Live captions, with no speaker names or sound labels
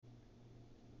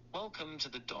Welcome to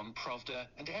the Don Provda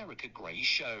and Erica Gray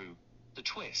Show. The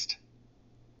Twist.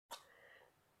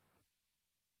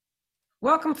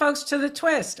 Welcome, folks, to The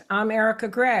Twist. I'm Erica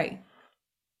Gray.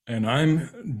 And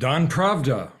I'm Don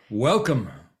Provda.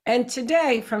 Welcome. And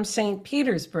today from St.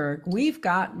 Petersburg, we've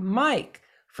got Mike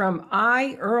from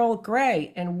I, Earl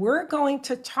Grey, and we're going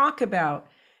to talk about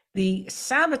the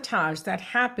sabotage that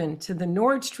happened to the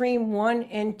Nord Stream 1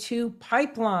 and 2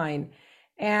 pipeline.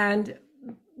 And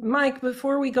Mike,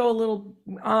 before we go a little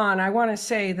on, I want to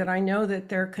say that I know that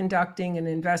they're conducting an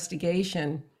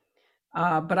investigation,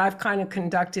 but I've kind of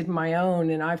conducted my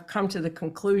own, and I've come to the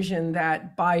conclusion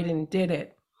that Biden did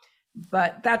it.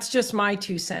 But that's just my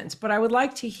 2 cents. But I would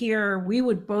like to hear, we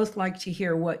would both like to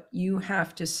hear what you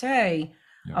have to say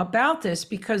about this,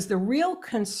 because the real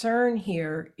concern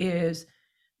here is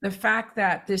the fact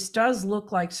that this does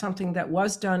look like something that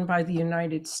was done by the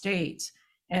United States.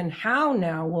 And how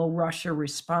now will Russia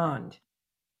respond?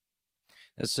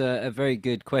 That's a very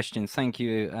good question. Thank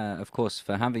you, of course,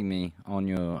 for having me on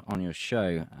your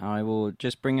show. I will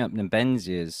just bring up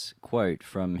Nebenzia's quote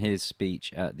from his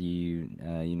speech at the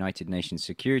United Nations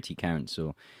Security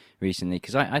Council recently,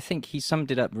 because I think he summed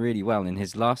it up really well. In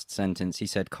his last sentence, he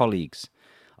said, "Colleagues,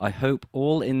 I hope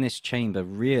all in this chamber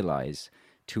realize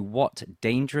to what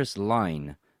dangerous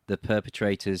line the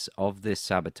perpetrators of this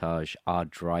sabotage are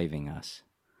driving us."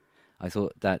 I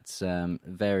thought that's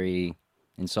very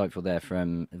insightful there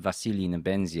from Vasily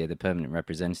Nebenzia, the permanent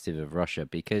representative of Russia,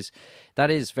 because that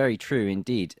is very true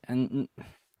indeed. And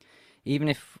even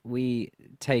if we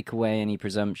take away any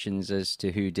presumptions as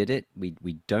to who did it,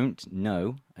 we don't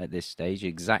know at this stage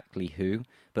exactly who,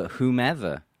 but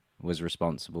whomever was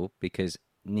responsible, because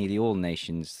nearly all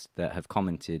nations that have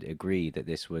commented agree that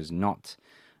this was not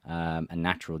a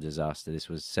natural disaster. This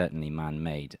was certainly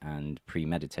man-made and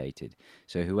premeditated.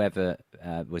 So whoever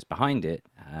was behind it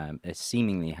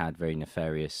seemingly had very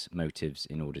nefarious motives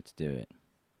in order to do it.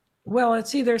 Well,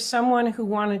 it's either someone who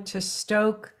wanted to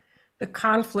stoke the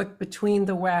conflict between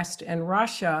the West and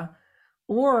Russia,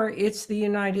 or it's the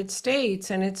United States.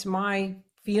 And it's my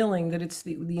feeling that it's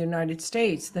the United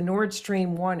States. The Nord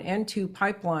Stream 1 and 2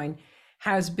 pipeline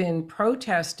has been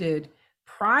protested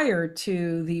prior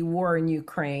to the war in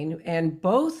Ukraine, and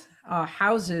both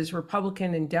houses,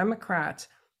 Republican and Democrats,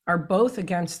 are both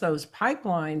against those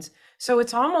pipelines. So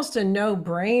it's almost a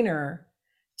no-brainer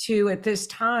to, at this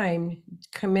time,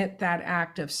 commit that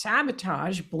act of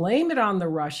sabotage, blame it on the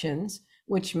Russians,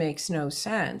 which makes no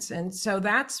sense. And so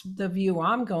that's the view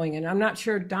I'm going in. I'm not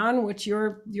sure, Don, what's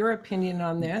your opinion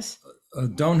on this?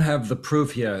 Don't have the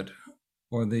proof yet,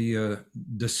 or the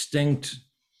distinct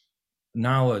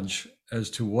knowledge as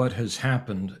to what has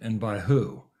happened and by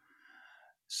who.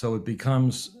 So it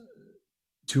becomes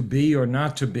to be or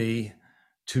not to be,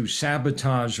 to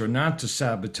sabotage or not to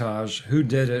sabotage, who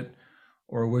did it,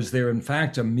 or was there in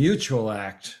fact a mutual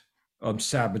act of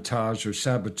sabotage or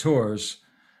saboteurs?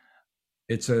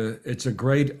 It's a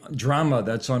great drama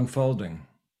that's unfolding.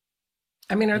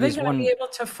 I mean, are they going to be able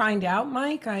to find out,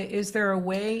 Mike? Is there a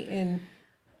way in...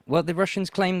 Well, the Russians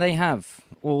claim they have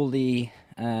all the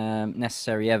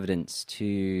necessary evidence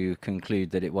to conclude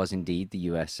that it was indeed the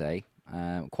USA.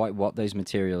 Quite what those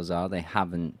materials are, they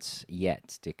haven't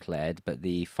yet declared, but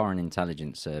the Foreign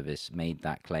Intelligence Service made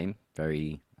that claim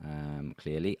very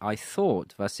clearly. I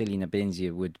thought Vasily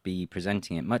Nebenzia would be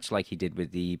presenting it much like he did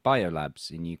with the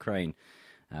biolabs in Ukraine.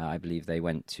 I believe they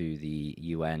went to the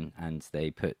UN and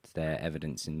they put their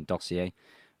evidence in dossier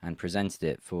and presented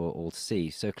it for all to see.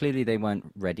 So clearly they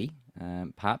weren't ready,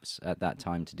 perhaps, at that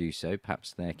time to do so.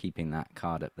 Perhaps they're keeping that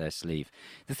card up their sleeve.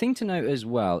 The thing to note as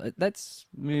well, let's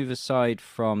move aside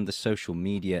from the social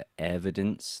media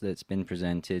evidence that's been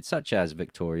presented, such as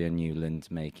Victoria Nuland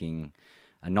making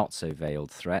a not-so-veiled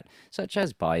threat, such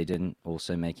as Biden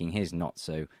also making his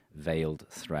not-so-veiled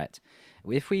threat.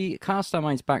 If we cast our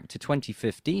minds back to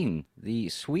 2015, the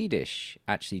Swedish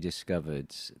actually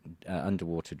discovered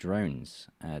underwater drones.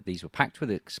 These were packed with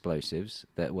explosives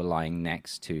that were lying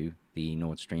next to the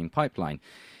Nord Stream pipeline.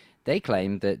 They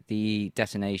claimed that the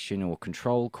detonation or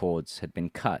control cords had been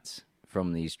cut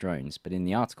from these drones, but in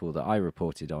the article that I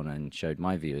reported on and showed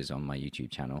my viewers on my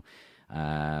YouTube channel,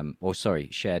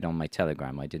 shared on my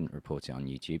Telegram, I didn't report it on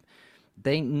YouTube,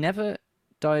 they never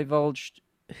divulged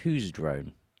whose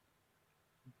drone,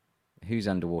 whose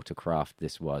underwater craft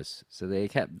this was. So they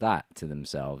kept that to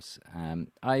themselves.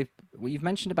 You've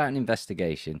mentioned about an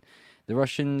investigation. The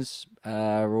Russians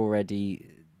are already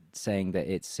saying that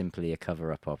it's simply a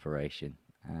cover-up operation.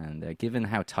 And given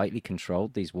how tightly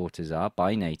controlled these waters are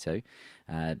by NATO,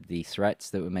 the threats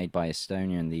that were made by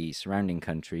Estonia and the surrounding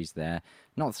countries there,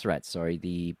 not threats, sorry,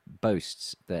 the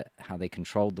boasts that how they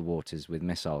controlled the waters with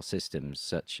missile systems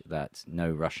such that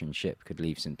no Russian ship could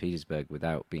leave St. Petersburg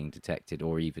without being detected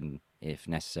or even, if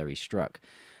necessary, struck.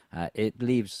 It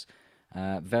leaves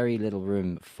very little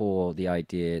room for the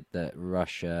idea that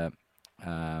Russia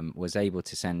was able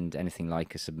to send anything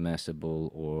like a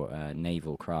submersible or a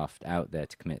naval craft out there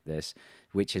to commit this,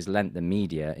 which has lent the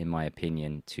media, in my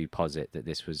opinion, to posit that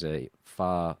this was a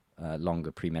far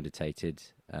longer premeditated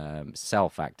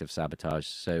self-act of sabotage.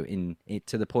 So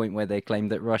to the point where they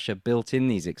claimed that Russia built in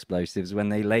these explosives when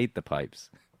they laid the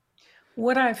pipes.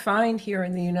 What I find here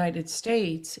in the United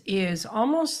States is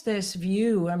almost this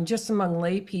view, just among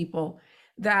lay people,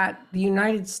 that the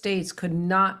United States could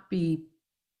not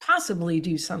possibly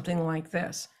do something like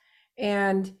this.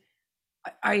 And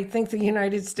I think the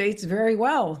United States very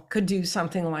well could do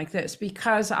something like this,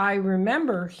 because I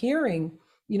remember hearing,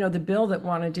 the bill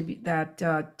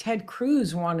that Ted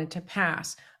Cruz wanted to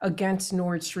pass against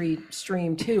Nord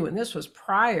Stream 2. And this was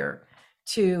prior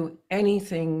to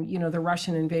anything, the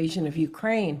Russian invasion of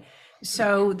Ukraine.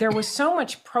 So there was so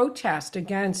much protest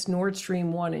against Nord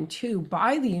Stream 1 and 2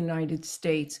 by the United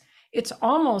States. It's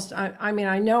almost, I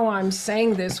know I'm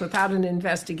saying this without an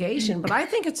investigation, but I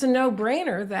think it's a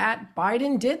no-brainer that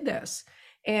Biden did this.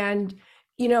 And,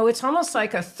 it's almost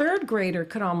like a third grader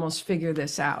could almost figure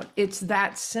this out. It's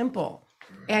that simple.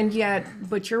 And yet,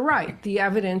 but you're right, the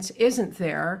evidence isn't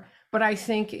there, but I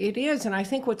think it is. And I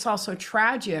think what's also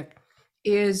tragic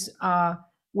is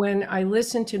when I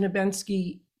listen to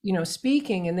Nebensky,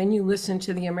 speaking, and then you listen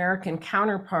to the American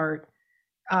counterpart,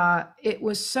 it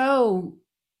was so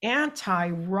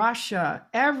anti-Russia.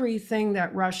 Everything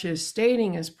that Russia is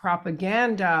stating is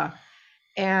propaganda.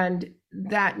 And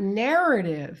that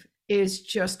narrative is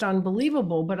just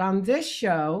unbelievable. But on this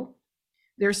show,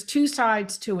 there's two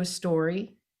sides to a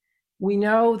story. We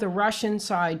know the Russian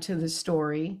side to the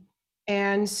story.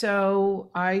 And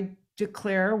so I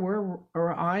declare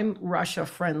I'm Russia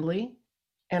friendly.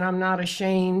 And I'm not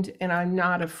ashamed and I'm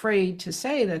not afraid to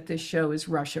say that this show is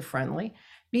Russia friendly,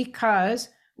 because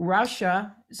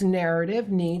Russia's narrative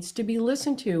needs to be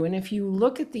listened to. And if you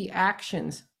look at the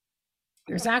actions,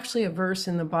 there's actually a verse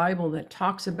in the Bible that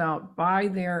talks about by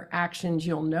their actions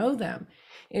you'll know them.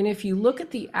 And if you look at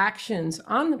the actions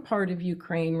on the part of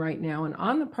Ukraine right now and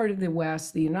on the part of the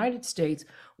West, the United States,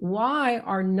 why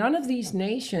are none of these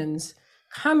nations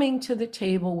coming to the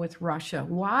table with Russia?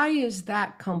 Why is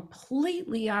that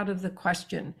completely out of the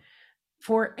question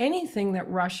for anything that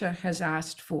Russia has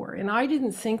asked for? And I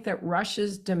didn't think that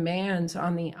Russia's demands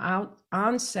on the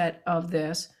onset of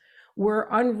this were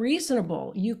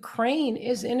unreasonable. Ukraine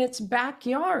is in its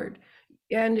backyard.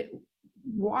 And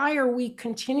why are we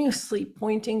continuously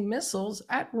pointing missiles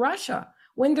at Russia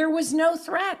when there was no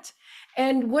threat?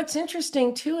 And what's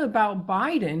interesting too about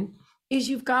Biden is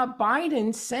you've got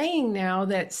Biden saying now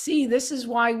that, see, this is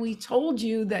why we told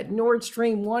you that Nord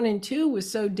Stream 1 and 2 was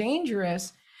so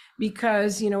dangerous,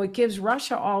 because, it gives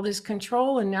Russia all this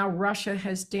control, and now Russia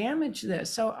has damaged this.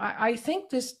 So I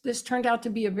think this turned out to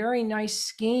be a very nice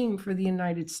scheme for the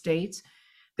United States.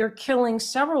 They're killing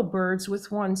several birds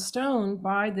with one stone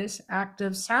by this act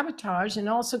of sabotage, and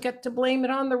also get to blame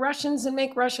it on the Russians and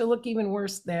make Russia look even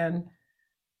worse than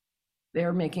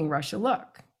they're making Russia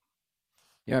look.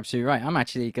 You're absolutely right. I'm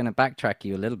actually going to backtrack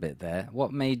you a little bit there.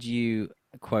 What made you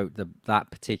quote that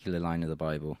particular line of the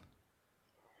Bible?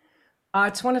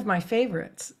 It's one of my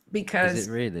favorites, because... Is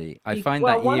it really? I find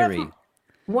that eerie.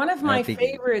 One of my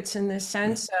favorites in the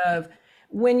sense of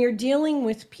when you're dealing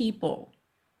with people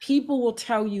will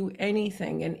tell you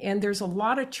anything. And there's a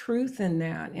lot of truth in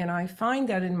that. And I find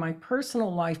that in my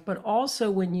personal life, but also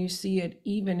when you see it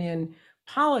even in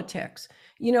politics.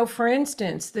 For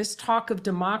instance, this talk of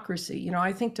democracy,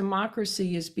 I think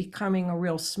democracy is becoming a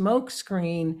real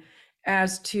smokescreen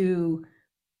as to...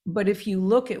 But if you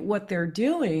look at what they're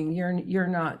doing, you're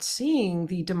not seeing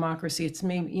the democracy. It's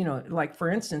maybe, like for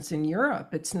instance, in Europe,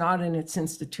 it's not in its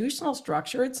institutional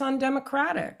structure, it's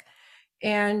undemocratic.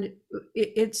 And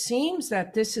it seems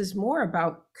that this is more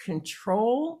about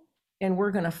control, and we're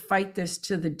going to fight this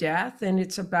to the death. And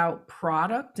it's about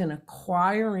product and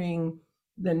acquiring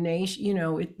the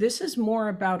nation. This is more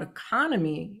about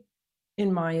economy,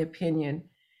 in my opinion,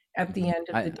 at the end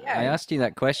of the day. I asked you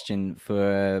that question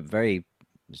for a very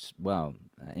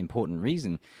important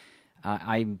reason.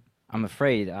 I'm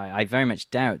afraid I very much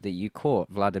doubt that you caught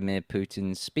Vladimir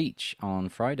Putin's speech on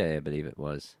Friday, I believe it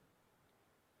was.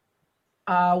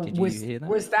 Did you hear that?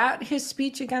 Was that his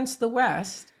speech against the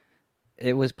West?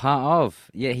 It was part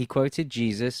of. Yeah, he quoted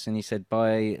Jesus and he said,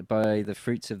 by the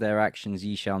fruits of their actions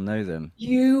ye shall know them.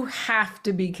 You have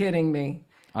to be kidding me.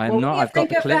 I am Well, what not. do you I've got think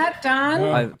the of clip. that, Don?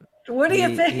 No, I've What do you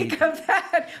he think of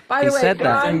that? By he the way, said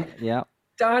that. Don, Yeah.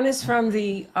 Don is from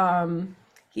the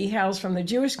he hails from the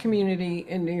Jewish community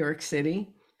in New York City.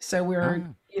 So we're,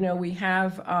 Ah. we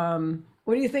have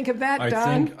what do you think of that, I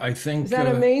Don? think I Is think that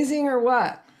amazing or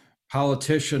what?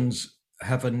 politicians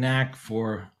have a knack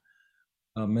for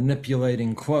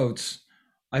manipulating quotes.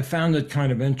 I found it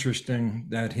kind of interesting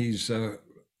that he's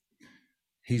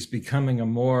becoming a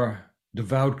more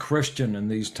devout Christian in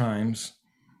these times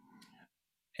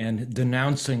and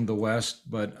denouncing the West.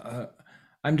 But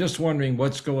I'm just wondering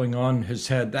what's going on in his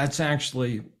head. That's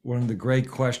actually one of the great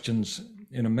questions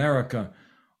in America.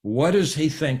 What is he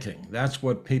thinking? That's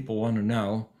what people want to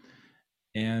know.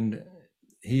 And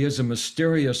he is a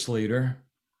mysterious leader.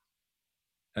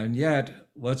 And yet,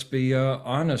 let's be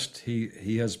honest,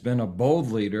 he has been a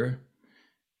bold leader,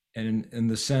 and in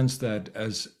the sense that,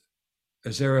 as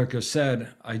Erica said,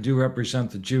 I do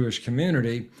represent the Jewish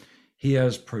community. He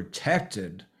has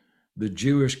protected the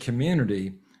Jewish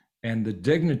community and the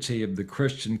dignity of the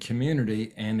Christian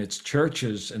community and its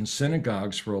churches and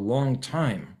synagogues for a long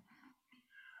time.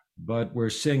 But we're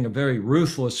seeing a very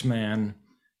ruthless man,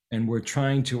 and we're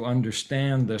trying to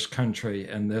understand this country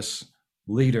and this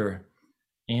leader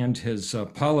and his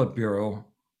Politburo,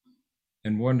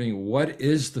 and wondering what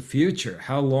is the future?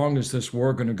 How long is this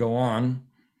war going to go on?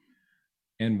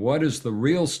 And what is the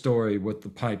real story with the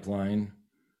pipeline?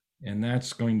 And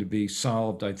that's going to be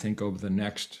solved, I think, over the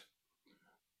next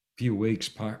few weeks,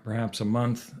 perhaps a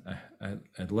month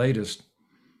at latest.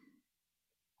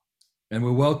 And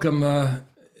we welcome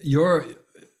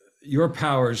your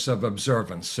powers of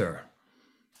observance, sir.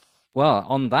 Well,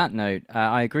 on that note,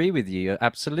 I agree with you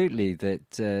absolutely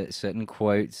that certain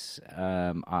quotes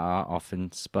are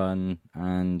often spun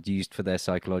and used for their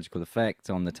psychological effect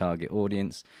on the target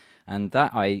audience. And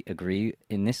that, I agree,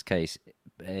 in this case,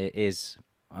 is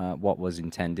what was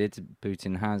intended.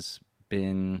 Putin has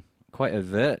been quite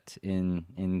overt in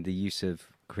the use of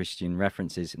Christian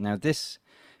references. Now, this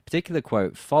particular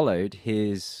quote followed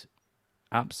his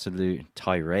absolute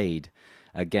tirade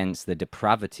against the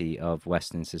depravity of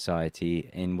Western society,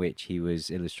 in which he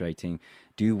was illustrating,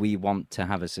 do we want to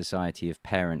have a society of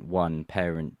parent one,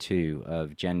 parent two,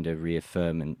 of gender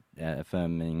affirming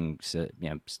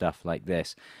stuff like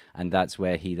this? And that's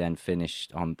where he then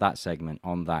finished on that segment,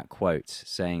 on that quote,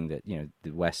 saying that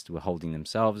the West were holding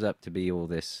themselves up to be all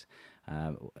this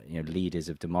leaders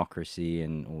of democracy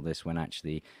and all this, when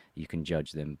actually you can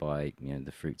judge them by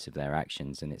the fruits of their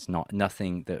actions, and it's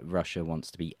nothing that Russia wants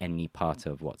to be any part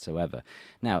of whatsoever.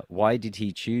 Now, why did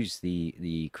he choose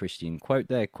the Christian quote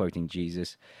there, quoting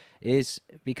Jesus? Is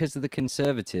because of the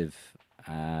conservative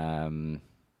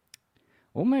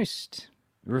almost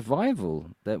revival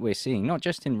that we're seeing, not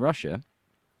just in Russia.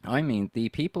 I mean, the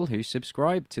people who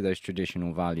subscribe to those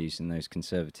traditional values and those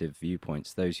conservative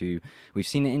viewpoints, those who, we've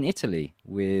seen it in Italy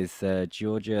with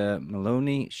Giorgia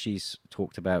Meloni. She's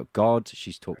talked about God,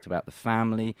 she's talked about the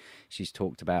family, she's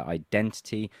talked about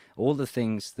identity, all the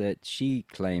things that she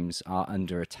claims are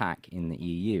under attack in the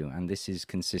EU. And this is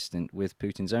consistent with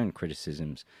Putin's own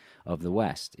criticisms of the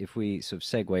West. If we sort of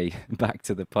segue back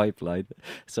to the pipeline,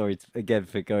 sorry again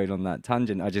for going on that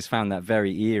tangent, I just found that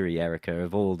very eerie, Erica,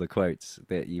 of all the quotes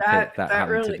that you picked, that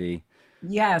happened really, to be.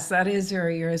 Yes, that is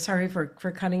very eerie. Sorry for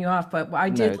cutting you off, but I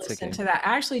No, did it's listen okay. to that.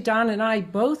 Actually, Don and I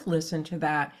both listened to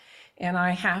that. And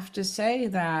I have to say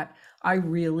that I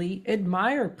really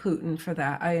admire Putin for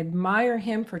that. I admire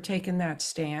him for taking that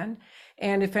stand.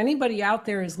 And if anybody out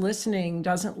there is listening,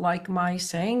 doesn't like my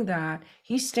saying that,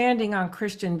 he's standing on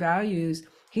Christian values.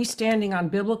 He's standing on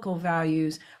biblical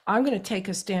values. I'm going to take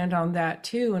a stand on that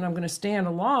too. And I'm going to stand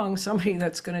along somebody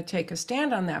that's going to take a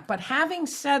stand on that. But having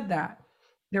said that,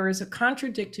 there is a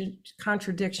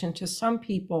contradiction to some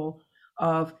people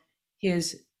of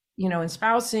his,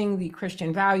 espousing the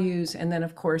Christian values. And then,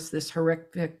 of course, this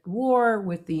horrific war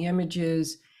with the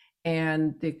images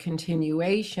and the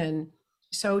continuation.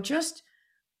 So just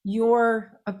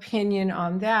your opinion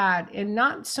on that, and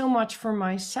not so much for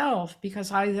myself,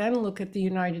 because I then look at the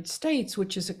United States,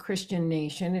 which is a Christian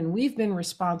nation, and we've been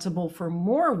responsible for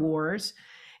more wars.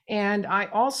 And I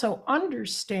also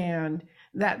understand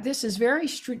that this is very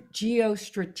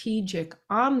geostrategic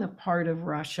on the part of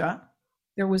Russia.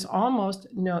 There was almost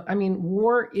no,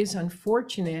 war is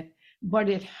unfortunate, but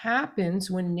it happens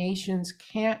when nations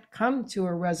can't come to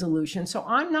a resolution. So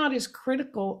I'm not as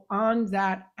critical on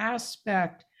that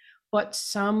aspect, but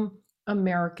some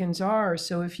Americans are.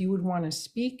 So if you would want to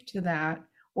speak to that,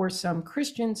 or some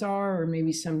Christians are, or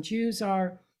maybe some Jews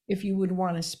are, if you would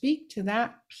want to speak to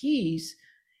that piece.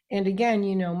 And again,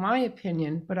 you know, my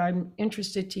opinion, but I'm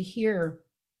interested to hear,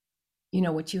 you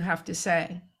know, what you have to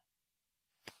say.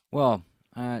 Well,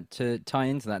 to tie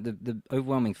into that, the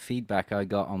overwhelming feedback I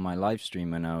got on my live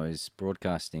stream when I was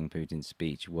broadcasting Putin's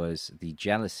speech was the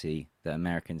jealousy that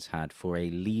Americans had for a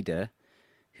leader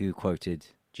who quoted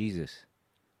Jesus.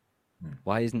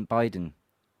 Why isn't Biden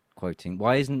quoting?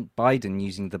 Why isn't Biden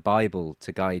using the Bible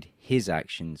to guide his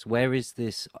actions? Where is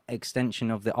this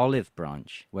extension of the olive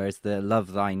branch? Where is the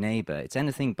love thy neighbor? It's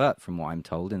anything but, from what I'm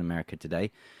told, in America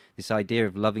today. This idea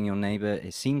of loving your neighbor,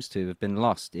 it seems to have been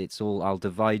lost. It's all, I'll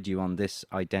divide you on this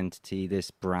identity,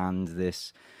 this brand,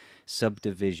 this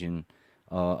subdivision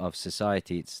of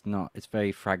society. It's not, it's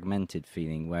very fragmented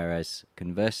feeling. Whereas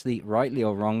conversely, rightly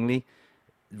or wrongly,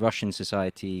 Russian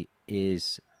society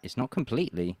is, it's not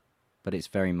completely, but it's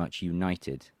very much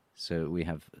united. So we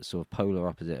have sort of polar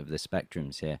opposite of the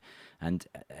spectrums here. And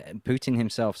Putin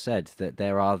himself said that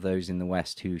there are those in the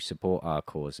West who support our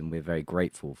cause, and we're very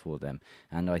grateful for them.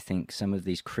 And I think some of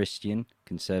these Christian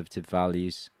conservative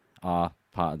values are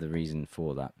part of the reason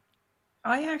for that.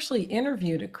 I actually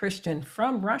interviewed a Christian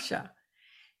from Russia,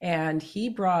 and he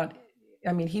brought,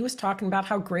 I mean, he was talking about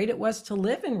how great it was to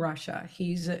live in Russia.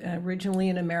 He's originally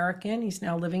an American. He's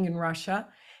now living in Russia.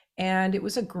 And it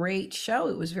was a great show.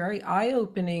 It was very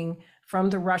eye-opening from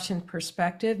the Russian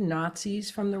perspective,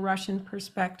 Nazis from the Russian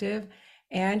perspective.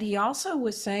 And he also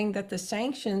was saying that the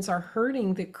sanctions are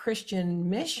hurting the Christian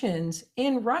missions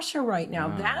in Russia right now.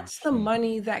 That's the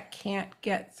money that can't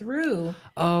get through.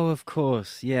 Oh, of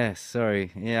course. Yes.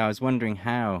 Sorry. Yeah, I was wondering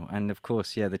how. And of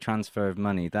course, yeah, the transfer of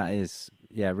money. That is,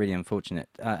 yeah, really unfortunate.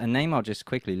 A name I'll just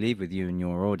quickly leave with you and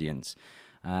your audience.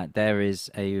 There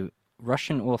is a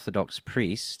Russian Orthodox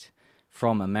priest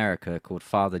from America called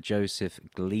Father Joseph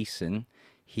Gleason.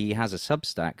 He has a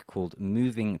Substack called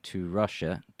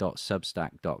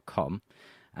movingtorussia.substack.com,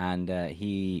 and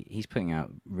he's putting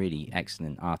out really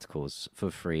excellent articles for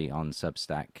free on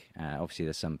Substack. Obviously,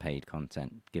 there's some paid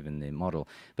content given the model,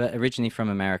 but originally from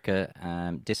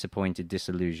America, disappointed,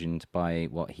 disillusioned by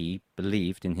what he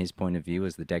believed, in his point of view,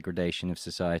 as the degradation of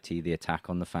society, the attack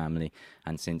on the family,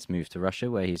 and since moved to Russia,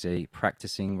 where he's a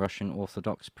practicing Russian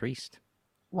Orthodox priest.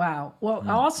 Wow. Well,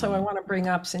 also, I want to bring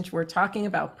up, since we're talking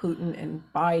about Putin and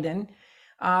Biden,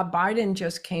 Biden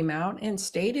just came out and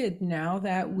stated now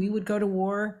that we would go to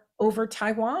war over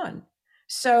Taiwan.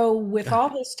 So with all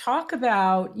this talk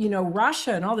about, you know,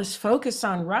 Russia and all this focus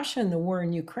on Russia and the war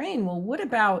in Ukraine, well, what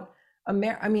about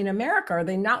America? Are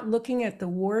they not looking at the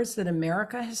wars that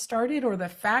America has started, or the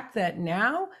fact that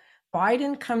now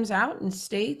Biden comes out and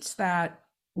states that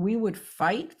we would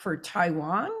fight for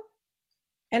Taiwan?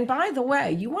 And by the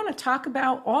way, you want to talk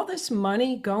about all this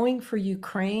money going for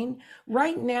Ukraine?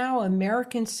 Right now,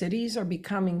 American cities are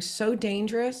becoming so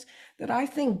dangerous that I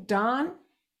think, Don,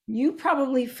 you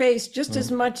probably face just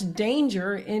as much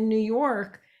danger in New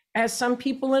York as some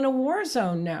people in a war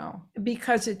zone now,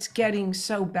 because it's getting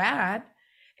so bad.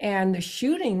 And the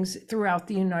shootings throughout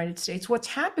the United States, what's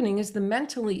happening is the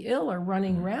mentally ill are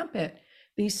running rampant.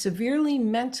 These severely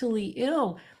mentally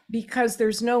ill, because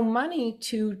there's no money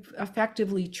to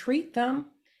effectively treat them,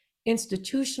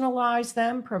 institutionalize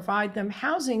them, provide them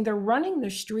housing. They're running the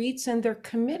streets and they're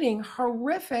committing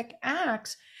horrific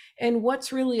acts. And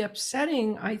what's really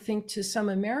upsetting, I think, to some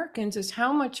Americans is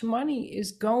how much money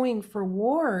is going for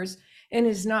wars and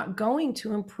is not going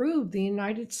to improve the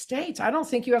United States. I don't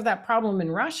think you have that problem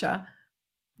in Russia.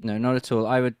 No, not at all.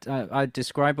 I'd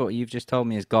describe what you've just told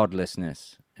me as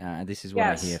godlessness. This is what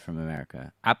I hear from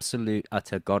America. Absolute,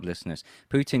 utter godlessness.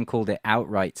 Putin called it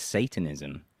outright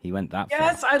Satanism. He went that far.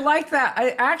 Yes, I like that.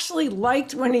 I actually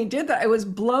liked when he did that. I was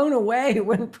blown away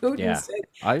when Putin said,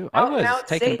 I was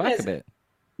taken aback a bit.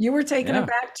 You were taken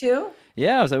aback too?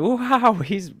 Yeah, I was like, wow,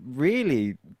 he's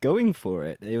really going for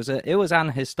it. It was an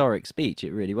historic speech.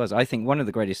 It really was. I think one of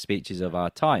the greatest speeches of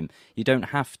our time. You don't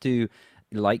have to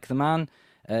like the man.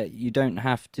 You don't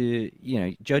have to,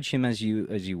 judge him as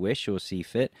you wish or see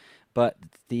fit. But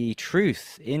the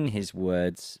truth in his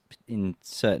words, in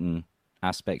certain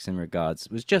aspects and regards,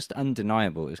 was just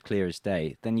undeniable. It was clear as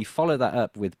day. Then you follow that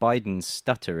up with Biden's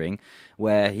stuttering,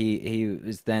 where he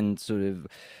was then sort of,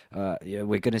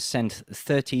 we're going to send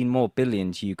 13 more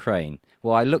billion to Ukraine.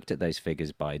 Well, I looked at those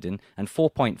figures, Biden, and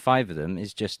 4.5 of them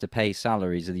is just to pay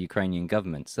salaries of the Ukrainian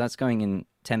government. So that's going in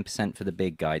 10% for the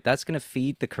big guy. That's going to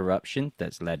feed the corruption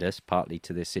that's led us partly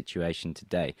to this situation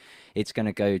today. It's going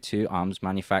to go to arms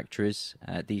manufacturers,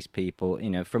 these people,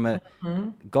 from a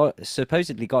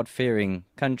supposedly God-fearing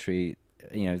country,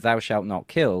 thou shalt not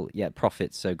kill, yet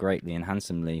profits so greatly and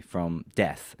handsomely from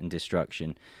death and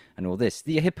destruction. and all this.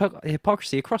 The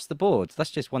hypocrisy across the board,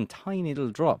 that's just one tiny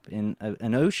little drop in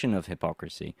an ocean of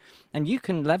hypocrisy. And you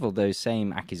can level those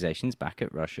same accusations back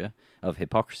at Russia, of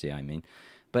hypocrisy, I mean.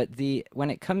 But when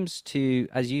it comes to,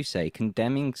 as you say,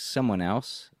 condemning someone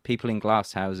else, people in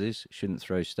glass houses shouldn't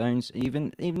throw stones.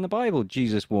 Even the Bible,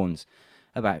 Jesus warns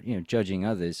about, judging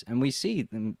others. And we see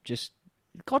them just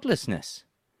godlessness.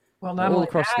 Well, not all only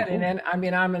across the that, and board. then, I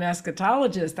mean, I'm an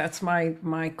eschatologist. That's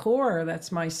my core.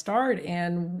 That's my start.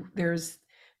 And there's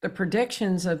the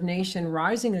predictions of nation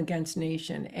rising against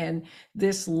nation, and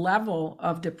this level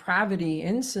of depravity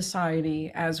in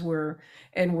society as we're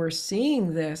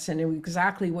seeing this, and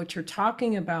exactly what you're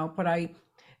talking about. But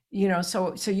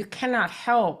so you cannot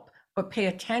help but pay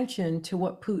attention to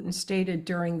what Putin stated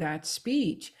during that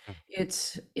speech.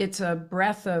 It's a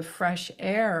breath of fresh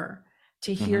air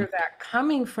to hear that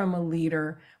coming from a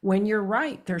leader, when you're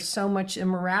right, there's so much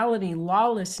immorality,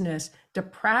 lawlessness,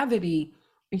 depravity,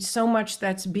 so much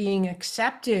that's being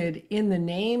accepted in the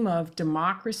name of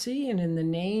democracy and in the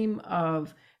name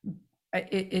of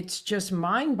it's just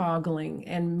mind-boggling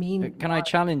and mean. Can I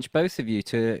challenge both of you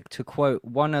to quote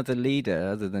one other leader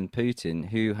other than Putin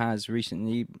who has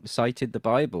recently cited the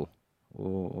Bible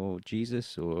or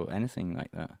Jesus or anything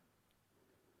like that?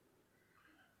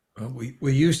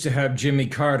 We used to have Jimmy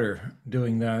Carter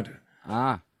doing that,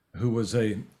 Ah, who was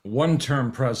a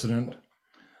one-term president,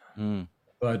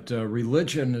 but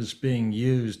religion is being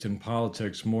used in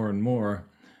politics more and more.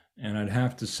 And I'd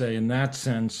have to say, in that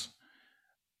sense,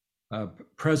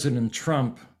 President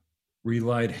Trump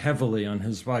relied heavily on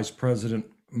his vice president,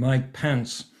 Mike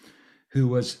Pence, who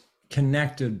was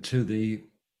connected to the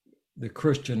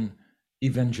Christian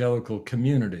evangelical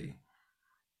community.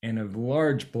 And a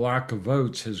large block of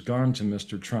votes has gone to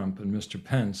Mr. Trump and Mr.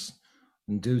 Pence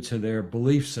due to their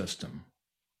belief system.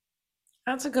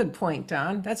 That's a good point,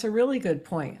 Don. That's a really good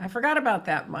point. I forgot about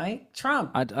that, Mike. Trump.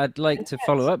 I'd like to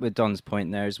follow up with Don's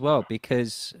point there as well,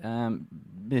 because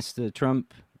Mr.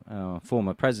 Trump,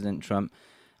 former President Trump,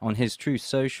 on his Truth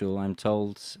Social, I'm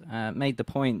told, made the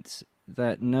point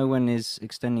that no one is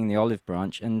extending the olive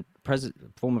branch, and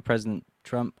former President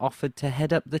Trump offered to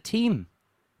head up the team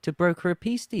to broker a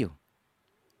peace deal.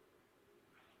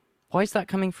 Why is that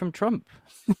coming from Trump?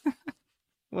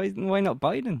 Why not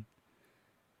Biden?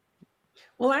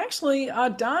 Well, actually,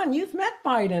 Don, you've met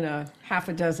Biden a half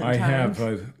a dozen I times. have.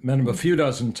 I've met him a few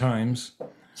dozen times.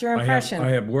 What's your impression? I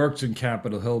have worked in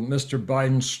Capitol Hill. Mr.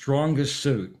 Biden's strongest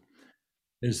suit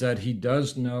is that he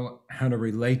does know how to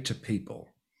relate to people.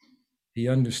 He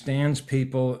understands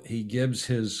people. He gives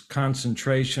his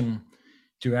concentration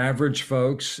to average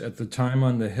folks at the time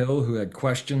on the Hill who had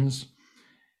questions.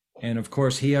 And of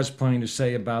course, he has plenty to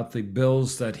say about the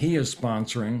bills that he is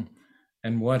sponsoring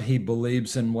and what he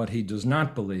believes and what he does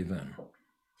not believe in.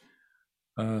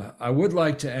 I would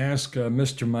like to ask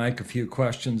Mr. Mike a few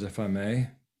questions, if I may.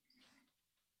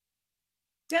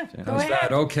 Yeah, go How's ahead.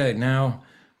 that? Okay, now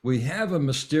we have a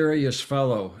mysterious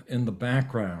fellow in the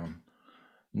background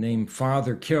named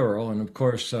Father Kirill. And of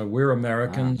course, we're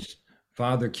Americans.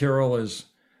 Father Kirill is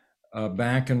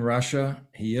back in Russia.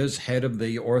 He is head of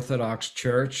the Orthodox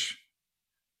Church.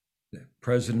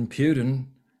 President Putin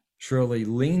surely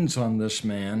leans on this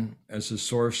man as a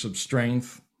source of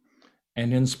strength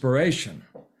and inspiration.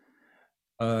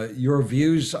 Your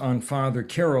views on Father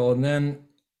Kirill, and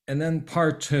then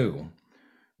part two.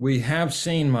 We have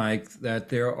seen, Mike, that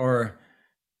there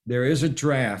is a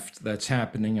draft that's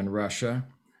happening in Russia.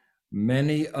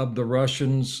 Many of the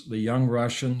Russians, the young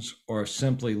Russians, are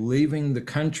simply leaving the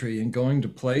country and going to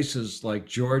places like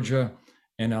Georgia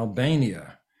and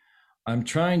Albania. I'm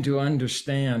trying to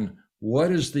understand,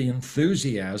 what is the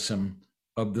enthusiasm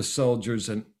of the soldiers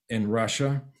in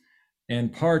Russia?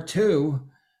 And part two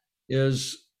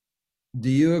is, do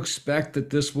you expect that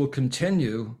this will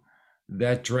continue,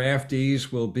 that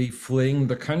draftees will be fleeing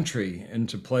the country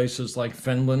into places like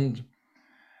Finland,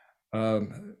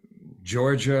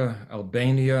 Georgia,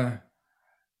 Albania,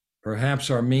 perhaps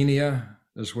Armenia,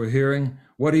 as we're hearing?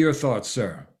 What are your thoughts,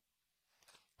 sir?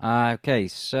 Okay,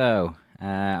 so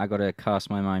I got to cast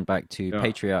my mind back to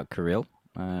Patriarch Kirill,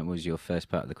 was your first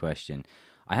part of the question.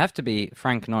 I have to be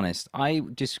frank and honest. I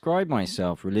describe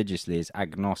myself religiously as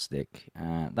agnostic.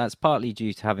 That's partly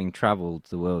due to having traveled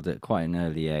the world at quite an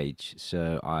early age.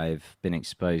 So I've been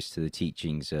exposed to the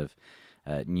teachings of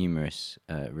numerous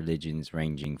religions,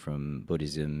 ranging from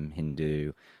Buddhism,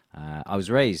 Hindu. I was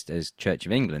raised as Church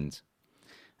of England,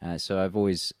 so I've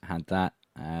always had that.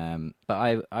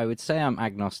 But I would say I'm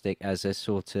agnostic as a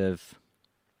sort of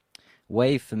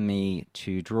way for me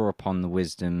to draw upon the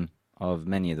wisdom of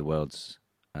many of the world's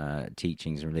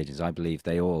teachings and religions. I believe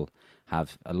they all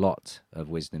have a lot of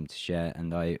wisdom to share,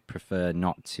 and I prefer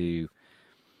not to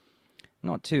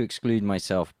exclude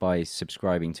myself by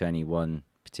subscribing to any one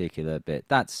particular bit.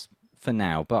 That's for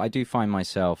now, but I do find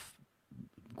myself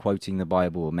quoting the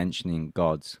Bible or mentioning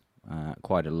gods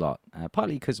quite a lot,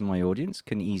 partly because my audience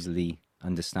can easily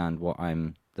understand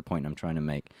the point I'm trying to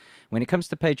make. When it comes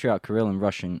to Patriarch Kirill and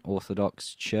Russian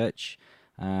Orthodox Church,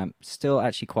 still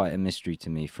actually quite a mystery to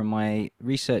me. From my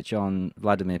research on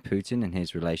Vladimir Putin and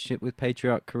his relationship with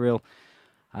Patriarch Kirill,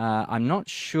 I'm not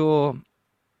sure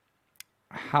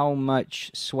how much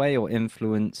sway or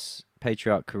influence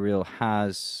Patriarch Kirill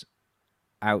has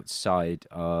outside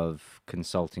of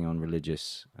consulting on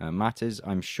religious matters.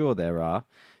 I'm sure there are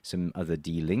some other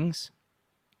dealings,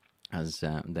 as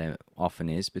there often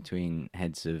is between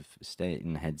heads of state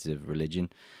and heads of religion.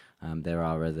 There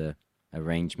are other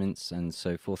arrangements and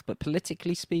so forth. But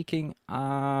politically speaking,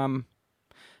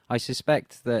 I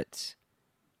suspect that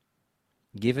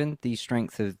given the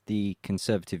strength of the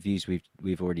conservative views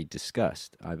we've already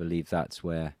discussed, I believe that's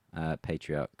where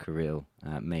Patriarch Kirill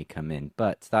may come in.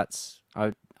 But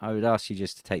I would ask you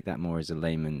just to take that more as a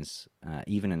layman's,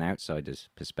 even an outsider's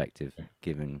perspective,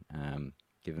 given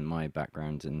my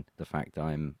background and the fact that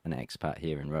I'm an expat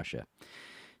here in Russia.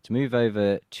 To move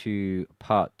over to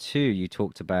part 2, you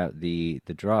talked about the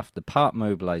draft, the part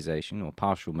mobilization, or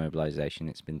partial mobilization,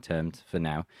 it's been termed for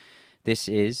now. This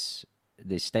is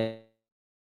the state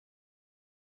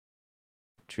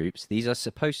troops. These are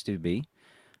supposed to be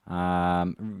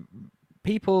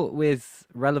people with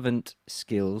relevant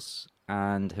skills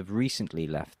and have recently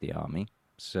left the army,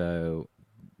 so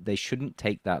they shouldn't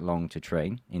take that long to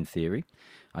train, in theory.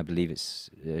 I believe it's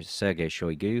Sergei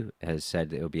Shoigu has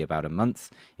said it'll be about a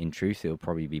month. In truth, it'll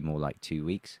probably be more like 2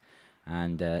 weeks.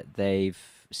 And they've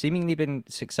seemingly been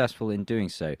successful in doing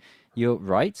so. You're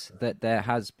right that there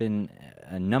has been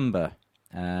a number,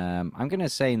 I'm going to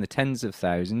say in the tens of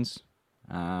thousands,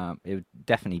 it would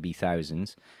definitely be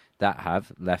thousands, that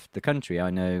have left the country. I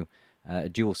know a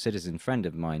dual citizen friend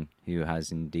of mine who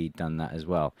has indeed done that as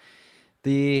well.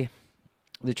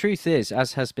 The truth is,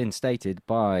 as has been stated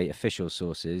by official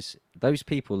sources, those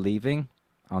people leaving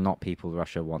are not people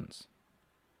Russia wants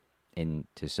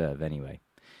to serve anyway.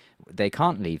 They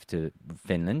can't leave to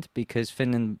Finland because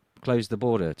Finland closed the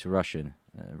border to Russian.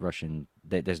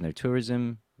 There's no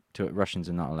tourism. Russians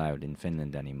are not allowed in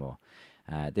Finland anymore.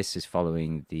 This is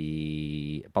following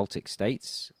the Baltic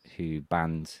states who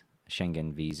banned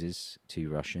Schengen visas to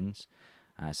Russians.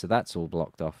 So that's all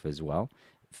blocked off as well.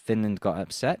 Finland got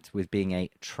upset with being a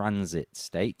transit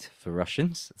state for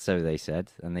Russians, so they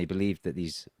said, and they believed that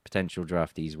these potential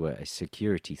draftees were a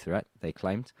security threat, they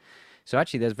claimed. So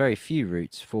actually there's very few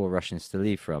routes for Russians to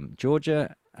leave from.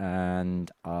 Georgia and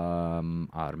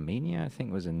Armenia, I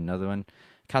think, was another one.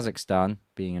 Kazakhstan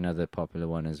being another popular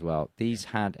one as well. These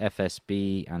had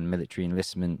FSB and military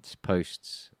enlistment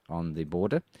posts on the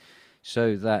border,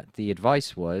 so that the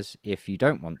advice was, if you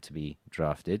don't want to be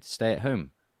drafted, stay at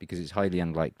home, because it's highly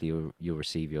unlikely you'll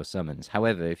receive your summons.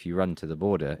 However, if you run to the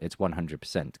border, it's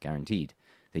 100% guaranteed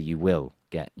that you will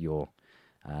get your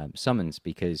summons,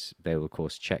 because they will, of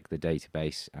course, check the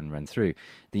database and run through.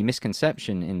 The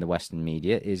misconception in the Western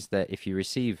media is that if you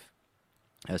receive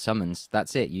a summons,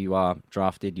 that's it. You are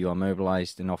drafted, you are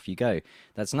mobilized, and off you go.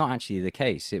 That's not actually the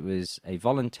case. It was a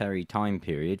voluntary time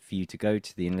period for you to go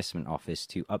to the enlistment office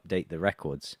to update the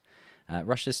records.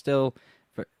 Russia still...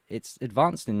 It's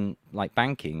advanced in like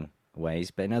banking ways,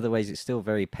 but in other ways it's still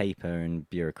very paper and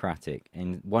bureaucratic.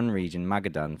 In one region,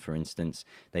 Magadan, for instance,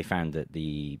 they found that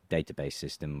the database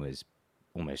system was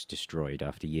almost destroyed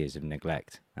after years of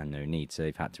neglect and no need, so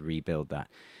they've had to rebuild that.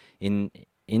 In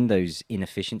those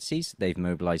inefficiencies, they've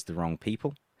mobilized the wrong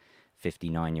people.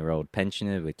 59-year-old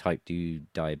pensioner with type 2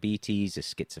 diabetes, a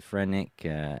schizophrenic,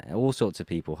 all sorts of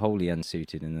people wholly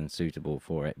unsuited and unsuitable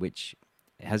for it, which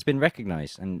has been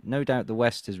recognized, and no doubt the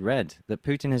West has read that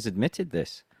Putin has admitted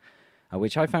this,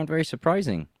 which I found very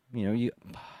surprising.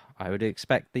 I would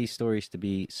expect these stories to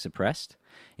be suppressed,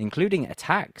 including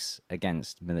attacks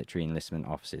against military enlistment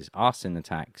officers, arson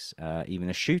attacks, even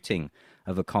a shooting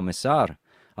of a commissar.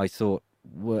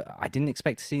 I didn't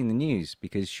expect to see in the news,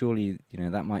 because surely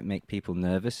that might make people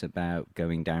nervous about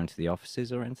going down to the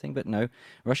offices or anything. But no,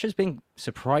 Russia's been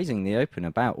surprisingly open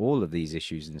about all of these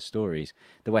issues and stories.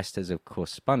 The West has, of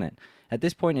course, spun it. At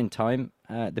this point in time,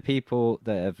 the people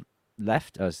that have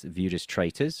left are viewed as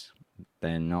traitors.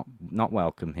 They're not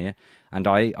welcome here, and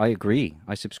I agree.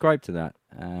 I subscribe to that.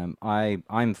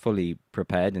 I'm fully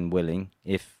prepared and willing,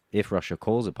 if Russia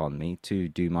calls upon me, to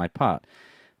do my part.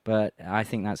 But I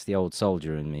think that's the old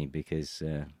soldier in me, because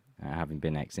having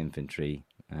been ex-infantry,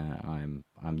 I'm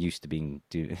used to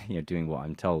doing what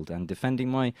I'm told and defending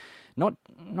my not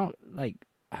like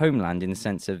homeland in the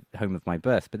sense of home of my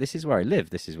birth, but this is where I live.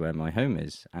 This is where my home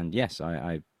is, and yes,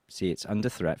 I see it's under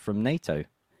threat from NATO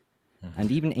and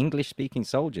even English-speaking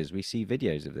soldiers. We see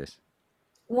videos of this.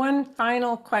 One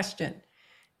final question.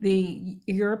 The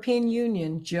European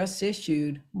Union just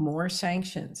issued more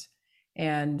sanctions,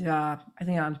 and I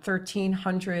think on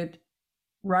 1,300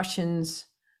 Russians.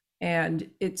 And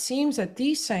it seems that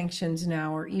these sanctions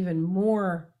now are even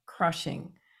more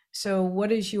crushing. So,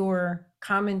 what is your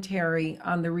commentary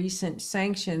on the recent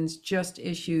sanctions just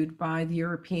issued by the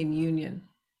European Union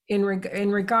in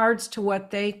regards to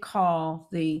what they call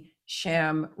the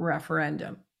sham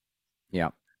referendum?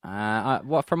 Yeah.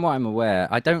 From what I'm aware,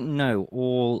 I don't know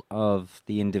all of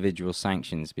the individual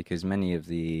sanctions because many of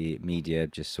the media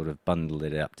just sort of bundled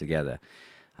it up together.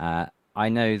 I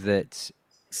know that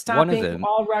one of Stopping them,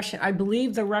 all Russian, I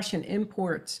believe the Russian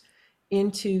imports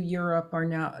into Europe are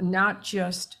now not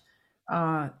just,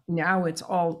 now it's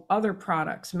all other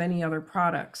products, many other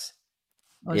products.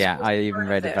 yeah, I even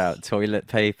read about toilet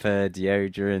paper,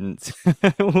 deodorant,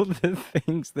 all the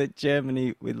things that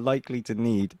Germany would likely to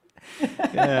need.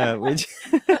 Yeah, which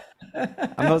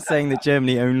I'm not saying that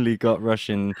Germany only got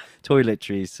Russian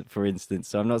toiletries, for instance.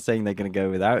 So I'm not saying they're going to go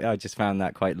without. I just found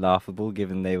that quite laughable,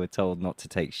 given they were told not to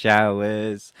take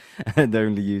showers and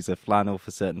only use a flannel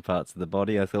for certain parts of the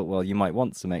body. I thought, well, you might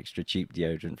want some extra cheap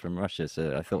deodorant from Russia.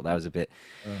 So I thought that was a bit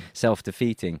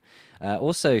self-defeating.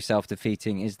 Also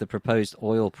self-defeating is the proposed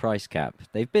oil price cap.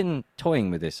 They've been toying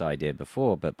with this idea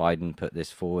before, but Biden put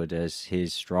this forward as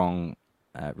his strong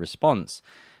response,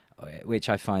 which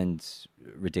I find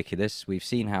ridiculous. We've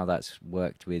seen how that's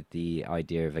worked with the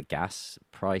idea of a gas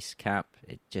price cap.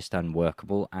 It's just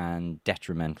unworkable and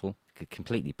detrimental. It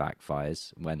completely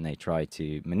backfires when they try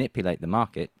to manipulate the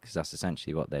market, because that's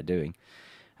essentially what they're doing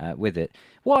with it.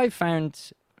 What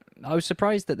I was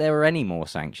surprised that there were any more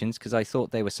sanctions, because I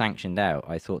thought they were sanctioned out.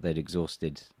 I thought they'd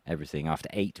exhausted everything after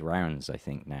 8 rounds, I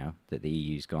think, now that the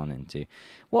EU's gone into.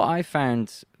 What I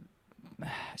found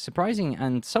surprising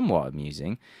and somewhat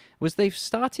amusing was they've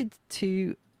started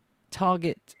to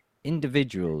target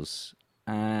individuals.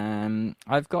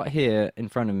 I've got here in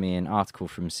front of me an article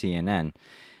from CNN,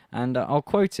 and I'll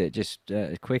quote it just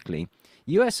quickly.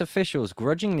 US officials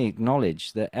grudgingly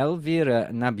acknowledge that Elvira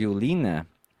Nabiullina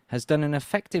has done an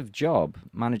effective job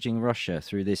managing Russia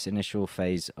through this initial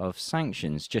phase of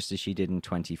sanctions, just as she did in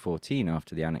 2014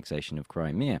 after the annexation of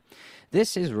Crimea.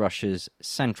 This is Russia's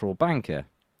central banker.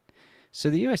 So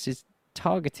the US is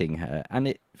targeting her, and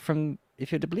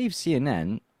if you're to believe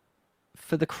CNN,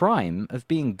 for the crime of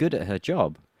being good at her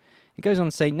job. It goes on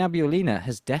to say, Nabiullina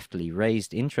has deftly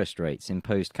raised interest rates,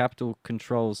 imposed capital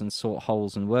controls, and sought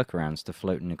holes and workarounds to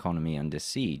float an economy under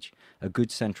siege. A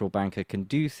good central banker can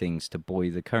do things to buoy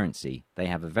the currency. They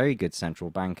have a very good central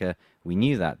banker. We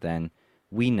knew that then.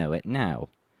 We know it now.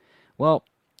 Well,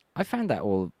 I found that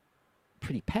all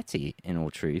pretty petty, in all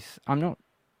truth. I'm not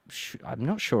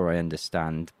sure I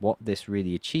understand what this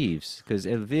really achieves, because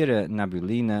Elvira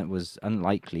Nabiullina was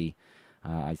unlikely.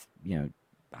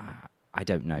 I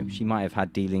don't know. She might have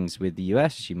had dealings with the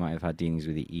US. She might have had dealings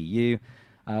with the EU.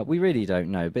 We really don't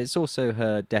know. But it's also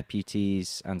her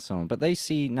deputies and so on. But they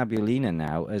see Nabiullina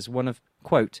now as one of,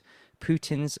 quote,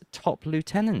 Putin's top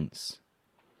lieutenants.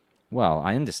 Well,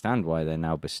 I understand why they're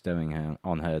now bestowing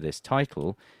on her this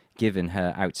title, given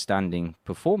her outstanding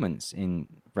performance in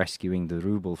rescuing the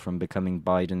ruble from becoming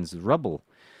Biden's rubble.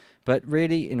 But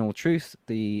really, in all truth,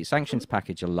 the sanctions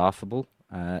package are laughable.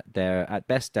 They're at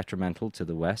best detrimental to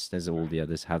the West, as all the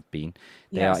others have been.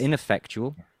 They are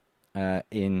ineffectual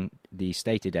in the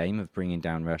stated aim of bringing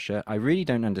down Russia. I really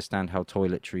don't understand how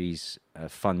toiletries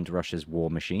fund Russia's war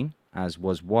machine, as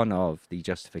was one of the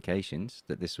justifications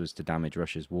that this was to damage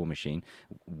Russia's war machine.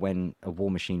 When a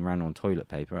war machine ran on toilet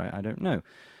paper, I don't know.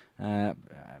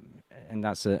 And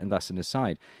that's an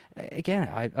aside. Again,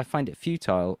 I find it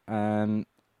futile.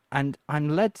 And I'm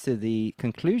led to the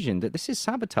conclusion that this is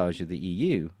sabotage of the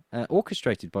EU,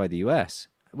 orchestrated by the US,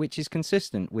 which is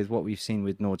consistent with what we've seen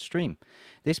with Nord Stream.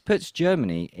 This puts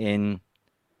Germany in...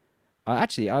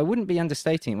 actually, I wouldn't be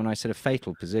understating it when I said a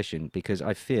fatal position, because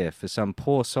I fear for some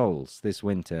poor souls this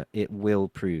winter, it will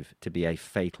prove to be a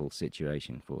fatal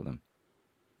situation for them.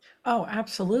 Oh,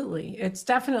 absolutely. It's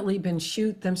definitely been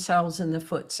shoot themselves in the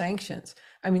foot sanctions.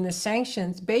 I mean, the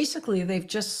sanctions, basically, they've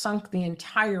just sunk the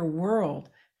entire world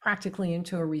practically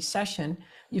into a recession.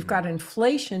 You've got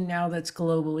inflation now that's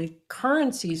globally,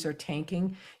 currencies are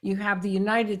tanking. You have the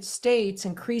United States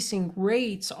increasing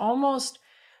rates almost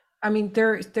I mean,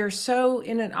 they're so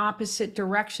in an opposite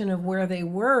direction of where they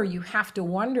were. You have to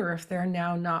wonder if they're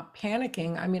now not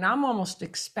panicking. I mean, I'm almost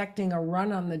expecting a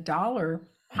run on the dollar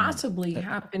possibly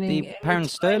happening The pound anytime.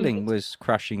 sterling was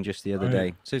crashing just the other Right.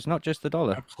 day, so it's not just the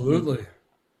dollar. Absolutely.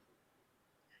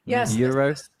 Yes,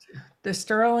 Euro. the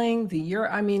sterling, the euro.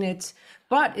 I mean,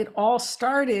 but it all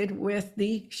started with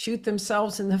the shoot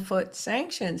themselves in the foot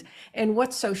sanctions. And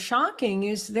what's so shocking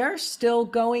is they're still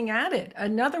going at it.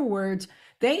 In other words,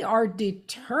 they are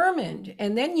determined.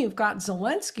 And then you've got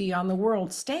Zelensky on the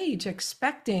world stage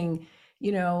expecting,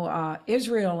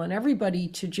 Israel and everybody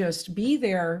to just be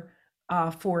there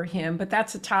for him. But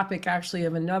that's a topic actually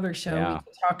of another show. Yeah. We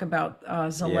can talk about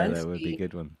Zelensky. Yeah, that would be a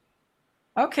good one.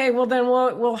 Okay, well then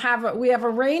we have a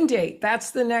rain date.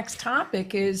 That's the next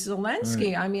topic is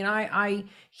Zelensky. I mean, I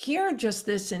hear just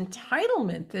this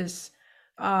entitlement, this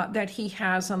that he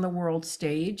has on the world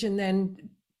stage, and then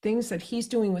things that he's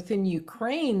doing within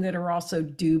Ukraine that are also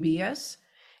dubious,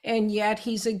 and yet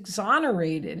he's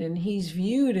exonerated and he's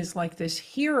viewed as like this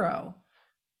hero.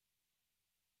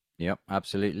 Yep,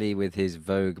 absolutely. With his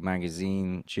Vogue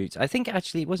magazine shoots, I think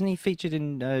actually wasn't he featured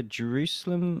in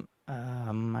Jerusalem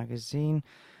magazine,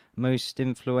 most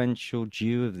influential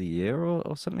Jew of the year,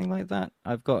 or something like that.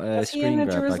 I've got a Is he in screen the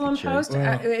grab I Jerusalem could show. Post?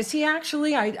 Is he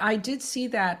actually? I did see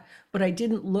that, but I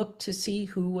didn't look to see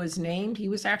who was named. He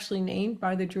was actually named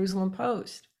by the Jerusalem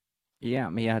Post. Yeah,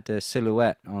 he had a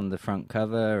silhouette on the front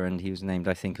cover, and he was named,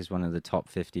 I think, as one of the top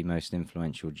 50 most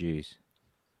influential Jews.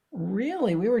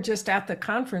 Really? We were just at the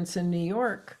conference in New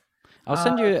York. I'll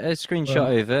send you a screenshot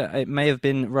over. It may have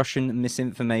been Russian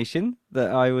misinformation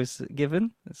that I was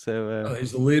given. So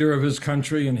He's the leader of his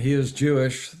country, and he is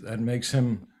Jewish. That makes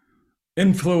him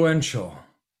influential.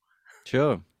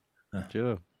 Sure.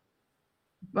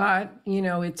 But,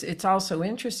 it's also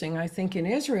interesting. I think in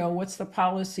Israel, what's the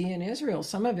policy in Israel?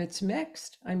 Some of it's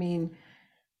mixed. I mean,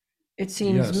 it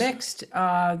seems mixed.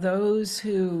 Those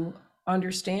who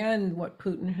understand what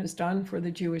Putin has done for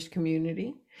the Jewish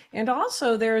community. And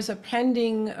also there's a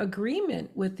pending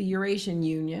agreement with the Eurasian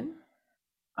Union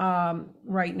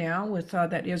right now with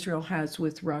that Israel has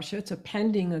with Russia. It's a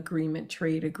pending agreement,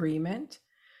 trade agreement.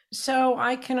 So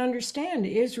I can understand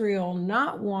Israel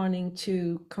not wanting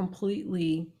to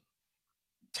completely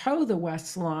toe the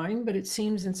West line, but it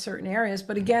seems in certain areas.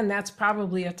 But again, that's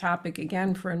probably a topic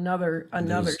again for another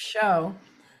show.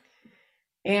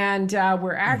 And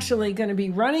we're actually going to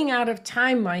be running out of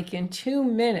time, Mike, in 2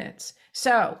 minutes.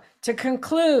 So to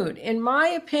conclude, in my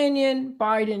opinion,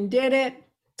 Biden did it.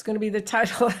 It's going to be the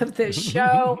title of this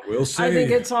show. We'll see. I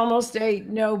think it's almost a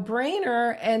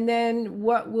no-brainer. And then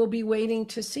what we'll be waiting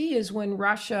to see is when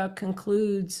Russia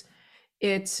concludes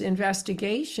its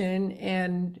investigation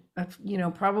and,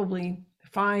 probably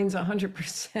finds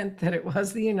 100% that it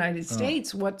was the United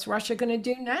States. What's Russia going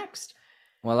to do next?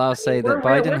 Well, I'll say that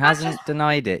Biden hasn't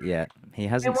denied it yet. He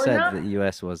hasn't said that the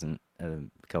U.S. wasn't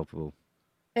culpable.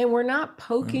 And we're not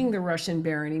poking the Russian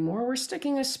bear anymore. We're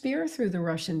sticking a spear through the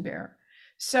Russian bear.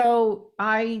 So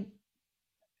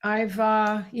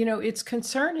it's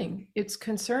concerning. It's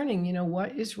concerning.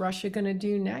 What is Russia going to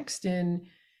do next? And,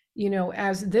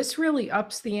 as this really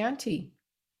ups the ante.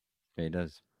 It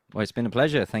does. Well, it's been a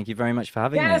pleasure. Thank you very much for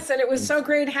having me. Yes, and it was so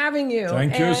great having you.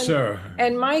 Thank you, sir.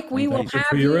 And Mike, we will Thank you have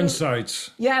for your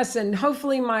insights. Yes, and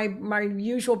hopefully my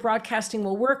usual broadcasting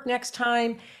will work next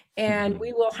time, and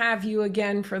we will have you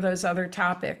again for those other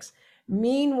topics.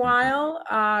 Meanwhile,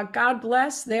 God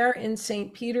bless there in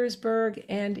St. Petersburg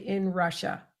and in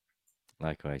Russia.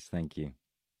 Likewise. Thank you.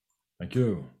 Thank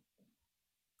you.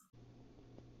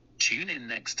 Tune in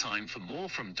next time for more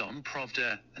from Don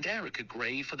Provda and Erica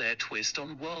Gray for their twist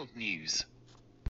on world news.